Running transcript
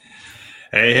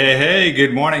Hey,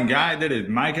 good morning, guy. That is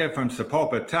Micah from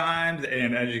Sapulpa Times.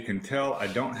 And as you can tell, I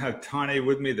don't have Tani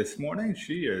with me this morning.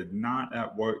 She is not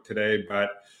at work today. But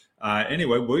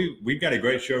anyway, we've got a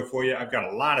great show for you. I've got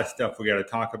a lot of stuff we got to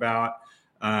talk about.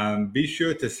 Be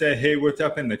sure to say, hey, what's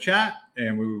up in the chat,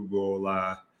 and we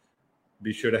will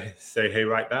be sure to say, hey,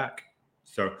 right back.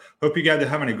 So hope you guys are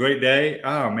having a great day.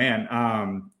 Oh, man.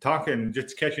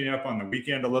 Just catching up on the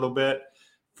weekend a little bit.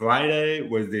 Friday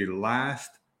was the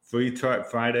last food truck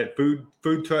Friday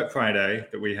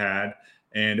that we had,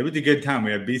 and it was a good time. We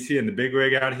had BC and the big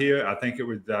rig out here. I think it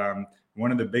was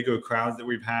one of the bigger crowds that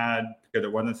we've had because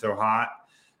it wasn't so hot,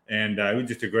 and it was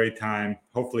just a great time.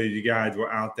 Hopefully, you guys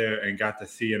were out there and got to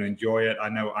see and enjoy it. I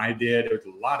know I did. It was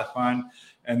a lot of fun.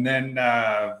 And then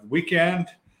weekend,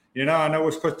 I know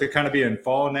we're supposed to kind of be in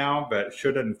fall now, but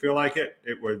sure didn't feel like it.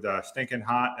 It was stinking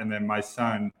hot, and then my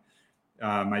son.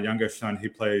 My youngest son, he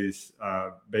plays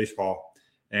baseball,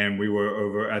 and we were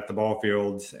over at the ball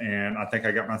fields, and I think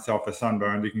I got myself a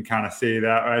sunburn. You can kind of see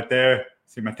that right there.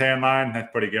 See my tan line?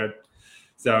 That's pretty good.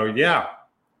 So, yeah,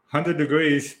 100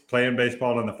 degrees playing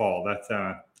baseball in the fall. That's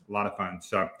a lot of fun.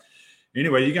 So,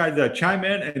 anyway, you guys chime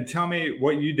in and tell me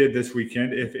what you did this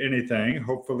weekend, if anything.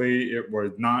 Hopefully, it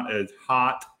was not as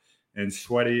hot and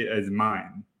sweaty as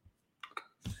mine.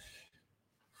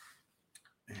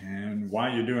 And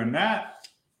while you're doing that,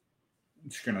 I'm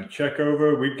just going to check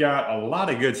over. We've got a lot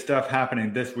of good stuff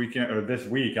happening this weekend, or this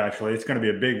week, actually. It's going to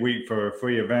be a big week for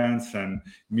free events and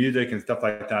music and stuff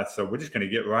like that. So we're just going to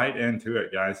get right into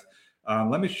it, guys.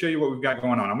 Let me show you what we've got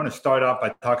going on. I'm going to start off by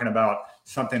talking about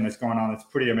something that's going on that's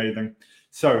pretty amazing.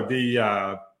 So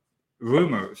the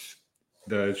Rumors,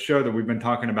 the show that we've been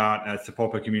talking about at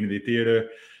Sapulpa Community Theater,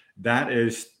 that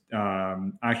is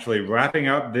actually wrapping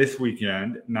up this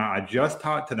weekend. Now, I just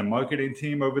talked to the marketing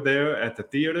team over there at the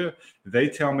theater. They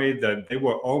tell me that they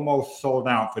were almost sold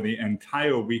out for the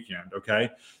entire weekend. Okay.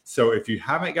 So if you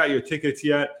haven't got your tickets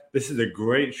yet, this is a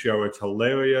great show. It's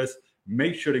hilarious.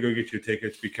 Make sure to go get your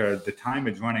tickets because the time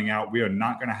is running out. We are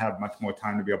not going to have much more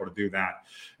time to be able to do that.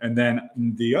 And then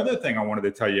the other thing I wanted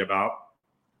to tell you about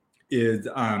is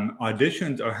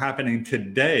auditions are happening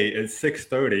today at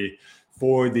 6:30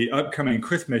 for the upcoming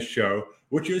Christmas show,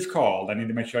 which is called, I need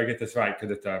to make sure I get this right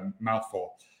because it's a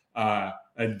mouthful, A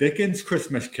Dickens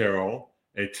Christmas Carol,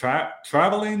 a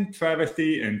traveling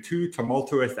travesty, and two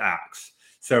tumultuous acts.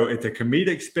 So it's a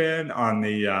comedic spin on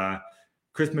the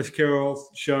Christmas Carol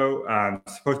show.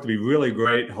 It's supposed to be really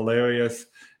great, hilarious.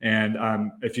 And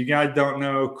if you guys don't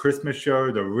know, Christmas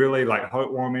shows are really like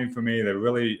heartwarming for me. They're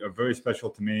really very special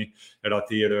to me at our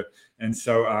theater. And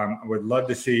so I would love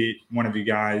to see one of you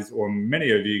guys or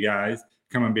many of you guys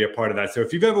come and be a part of that. So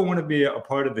if you've ever want to be a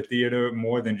part of the theater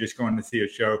more than just going to see a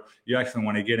show, you actually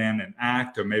want to get in and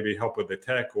act or maybe help with the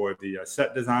tech or the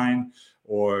set design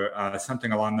or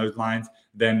something along those lines,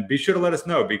 then be sure to let us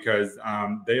know because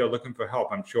they are looking for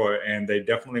help, I'm sure. And they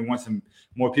definitely want some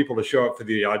more people to show up for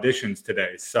the auditions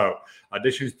today. So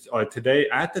auditions are today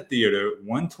at the theater,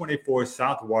 124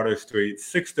 South Water Street,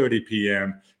 6:30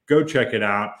 p.m. Go check it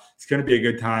out. It's going to be a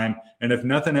good time. And if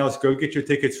nothing else, go get your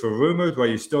tickets for Rumors while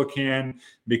you still can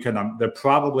because they're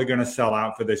probably going to sell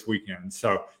out for this weekend.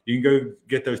 So you can go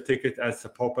get those tickets at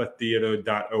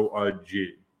sapulpatheater.org.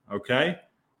 Okay?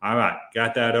 All right,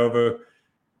 got that over.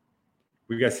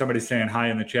 We got somebody saying hi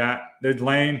in the chat. There's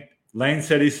Lane. Lane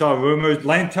said he saw Rumors.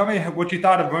 Lane, tell me what you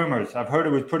thought of Rumors. I've heard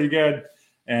it was pretty good.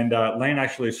 And Lane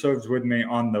actually serves with me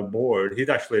on the board. He's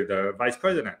actually the vice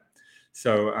president.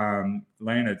 So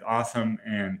Lane is awesome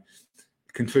and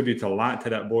contributes a lot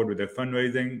to that board with their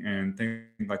fundraising and things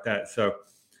like that. So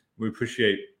we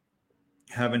appreciate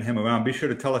having him around. Be sure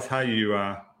to tell us how you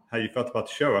felt about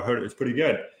the show. I heard it was pretty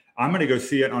good. I'm going to go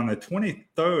see it on the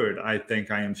 23rd. I think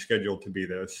I am scheduled to be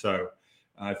there. So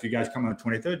if you guys come on the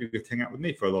 23rd, you can hang out with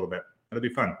me for a little bit. That'll be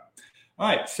fun. All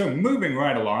right. So moving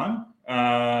right along,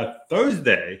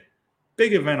 Thursday,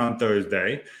 big event on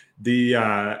Thursday, the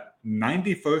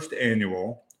 91st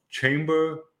annual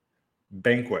Chamber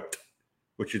Banquet,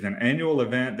 which is an annual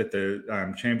event that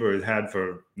the Chamber has had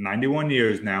for 91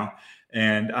 years now.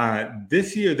 And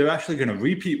this year, they're actually going to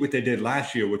repeat what they did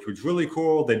last year, which was really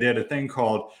cool. They did a thing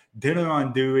called Dinner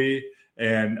on Dewey.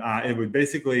 And it was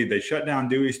basically, they shut down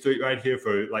Dewey Street right here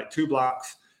for like 2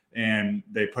 blocks. And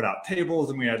they put out tables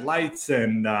and we had lights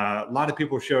and a lot of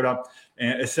people showed up.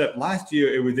 And except last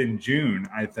year, it was in June,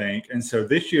 I think. And so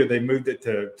this year, they moved it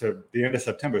to the end of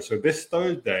September. So this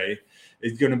Thursday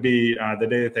is going to be the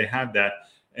day that they have that.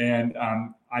 And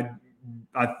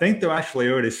I think they're actually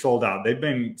already sold out. They've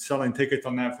been selling tickets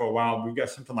on that for a while. We've got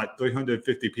something like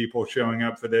 350 people showing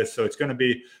up for this. So it's going to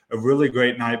be a really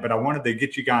great night. But I wanted to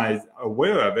get you guys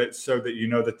aware of it so that you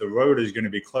know that the road is going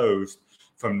to be closed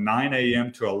from 9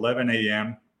 a.m. to 11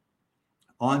 a.m.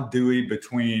 on Dewey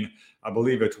between, I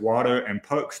believe it's Water and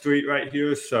Park Street right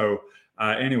here. So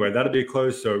anyway, that'll be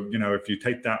closed. So, if you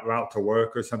take that route to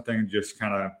work or something, just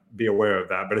kind of be aware of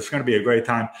that. But it's going to be a great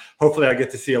time. Hopefully I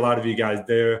get to see a lot of you guys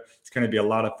there. It's going to be a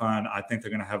lot of fun. I think they're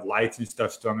going to have lights and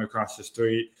stuff strung across the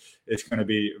street. It's going to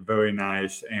be very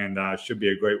nice and should be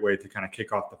a great way to kind of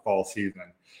kick off the fall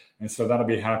season. And so that'll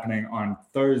be happening on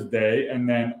Thursday. And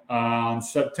then on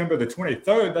September the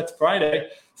 23rd, that's Friday,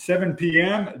 7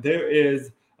 p.m., there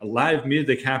is live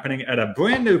music happening at a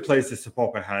brand new place that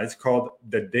Sapulpa has called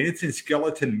the Dancing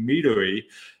Skeleton Meadery.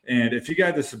 And if you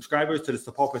guys are subscribers to the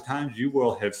Sapulpa Times, you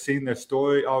will have seen their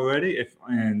story already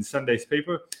in Sunday's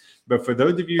paper. But for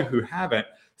those of you who haven't,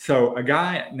 so a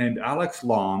guy named Alex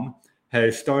Long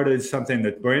has started something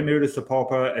that's brand new to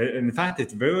Sapulpa. And in fact,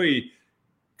 it's very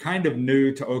kind of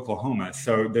new to Oklahoma.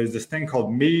 So there's this thing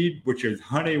called mead, which is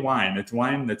honey wine. It's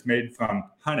wine that's made from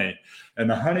honey. And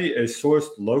the honey is sourced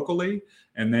locally.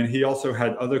 And then he also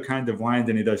had other kinds of wines,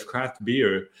 and he does craft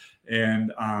beer.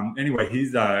 And anyway,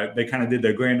 they kind of did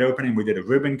their grand opening. We did a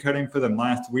ribbon cutting for them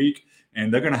last week,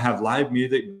 and they're going to have live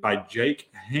music by Jake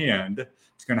Hand.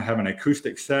 It's going to have an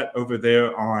acoustic set over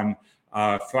there on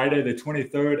Friday the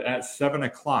 23rd at 7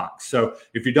 o'clock. So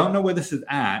if you don't know where this is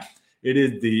at, it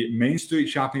is the Main Street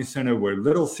Shopping Center where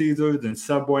Little Caesars and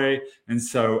Subway. And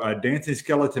so Dancing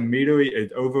Skeleton Meadery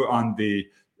is over on the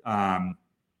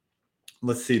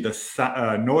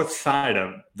the north side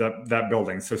of that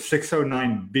building. So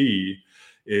 609B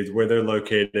is where they're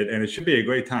located, and it should be a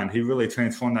great time. He really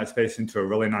transformed that space into a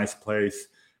really nice place.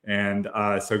 And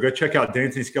so go check out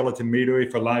Dancing Skeleton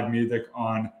Meadery for live music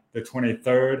on the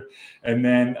 23rd. And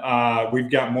then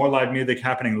we've got more live music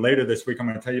happening later this week. I'm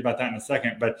going to tell you about that in a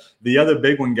second. But the other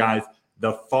big one, guys,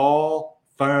 the Fall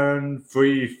Fun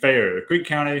Free Fair, Creek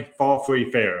County Fall Free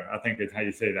Fair, I think is how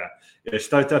you say that. It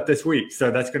starts up this week.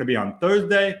 So that's going to be on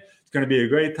Thursday. It's going to be a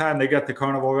great time. They got the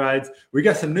carnival rides. We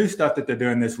got some new stuff that they're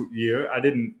doing this year. I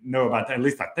didn't know about that. At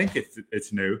least I think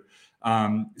it's new.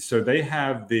 So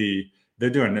they're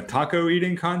doing a taco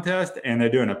eating contest, and they're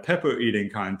doing a pepper eating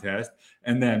contest.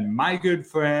 And then my good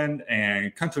friend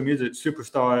and country music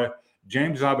superstar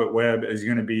James Robert Webb is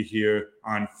going to be here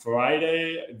on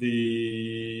Friday,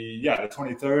 the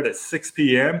 23rd at 6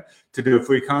 p.m. to do a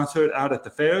free concert out at the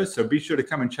fair. So be sure to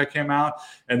come and check him out.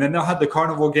 And then they'll have the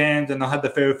carnival games, and they'll have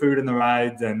the fair food and the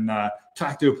rides and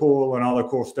tractor pull and all the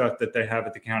cool stuff that they have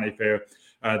at the county fair,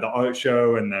 the art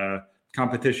show and the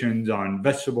competitions on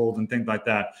vegetables and things like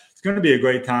that. It's going to be a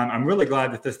great time. I'm really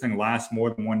glad that this thing lasts more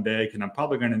than one day, because I'm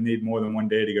probably going to need more than one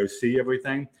day to go see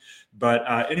everything. But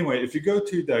anyway, if you go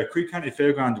to the Creek County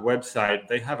Fairgrounds website,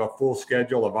 they have a full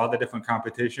schedule of all the different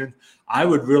competitions. I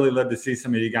would really love to see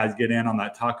some of you guys get in on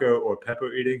that taco or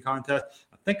pepper eating contest.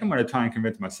 I think I'm going to try and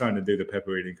convince my son to do the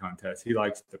pepper eating contest. He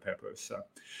likes the peppers, so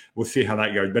we'll see how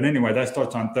that goes. But anyway, that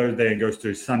starts on Thursday and goes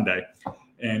through Sunday.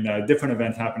 And different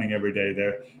events happening every day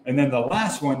there. And then the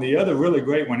last one, the other really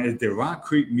great one, is the Rock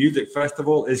Creek Music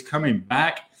Festival is coming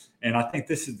back. And I think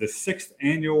this is the 6th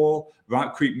annual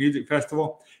Rock Creek Music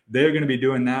Festival. They're going to be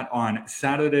doing that on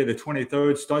Saturday, the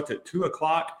 23rd, starts at 2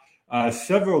 o'clock.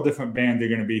 Several different bands are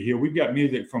going to be here. We've got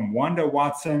music from Wanda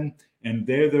Watson, and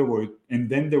then there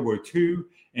were two.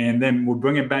 And then we're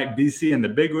bringing back BC and the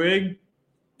Big Rig.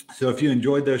 So if you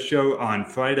enjoyed their show on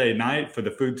Friday night for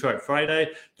the Food Truck Friday,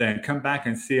 then come back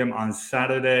and see them on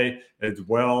Saturday as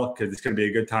well, because it's going to be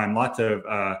a good time. Lots of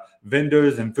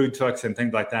vendors and food trucks and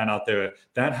things like that out there.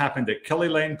 That happened at Kelly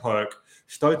Lane Park,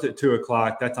 starts at 2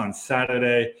 o'clock. That's on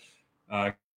Saturday.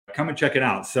 Come and check it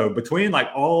out. So between like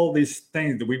all these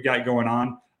things that we've got going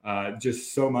on,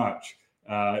 just so much.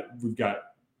 We've got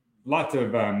lots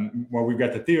of we've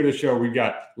got the theater show. We've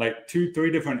got like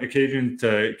 2-3 different occasions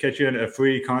to catch you in a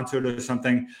free concert or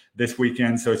something this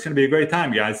weekend. So it's going to be a great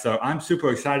time, guys. So I'm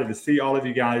super excited to see all of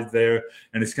you guys there,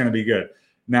 and it's going to be good.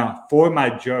 Now, for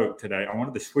my joke today, I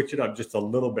wanted to switch it up just a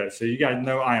little bit. So you guys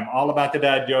know I am all about the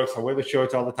dad jokes. I wear the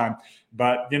shorts all the time.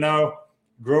 But,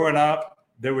 growing up,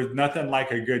 there was nothing like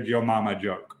a good Yo Mama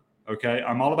joke. Okay,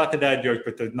 I'm all about the dad jokes,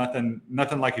 but there's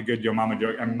nothing like a good Yo Mama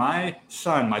joke. And my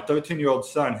son, my 13-year-old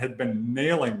son, had been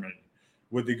nailing me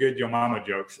with the good Yo Mama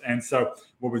jokes. And so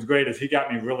what was great is he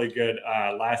got me really good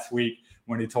last week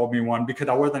when he told me one, because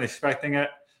I wasn't expecting it.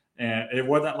 And it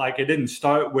wasn't like, it didn't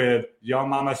start with Yo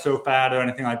Mama so fat or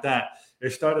anything like that.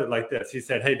 It started like this. He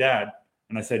said, "Hey, Dad."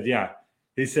 And I said, "Yeah."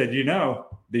 He said,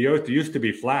 "The earth used to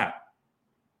be flat."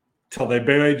 Till they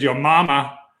buried your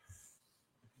mama.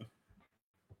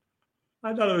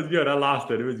 I thought it was good. I lost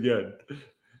it. It was good.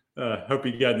 Hope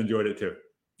you guys enjoyed it too.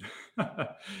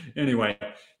 Anyway,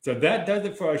 so that does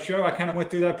it for our show. I kind of went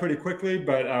through that pretty quickly,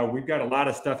 but we've got a lot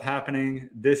of stuff happening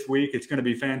this week. It's going to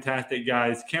be fantastic,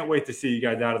 guys. Can't wait to see you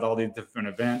guys out at all these different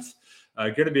events.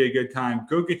 Going to be a good time.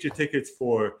 Go get your tickets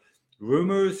for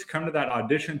Rumors. Come to that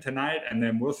audition tonight, and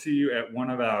then we'll see you at one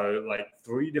of our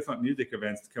 3 different music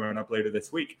events coming up later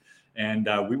this week. And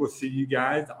we will see you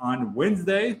guys on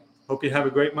Wednesday. Hope you have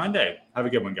a great Monday. Have a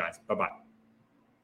good one, guys. Bye-bye.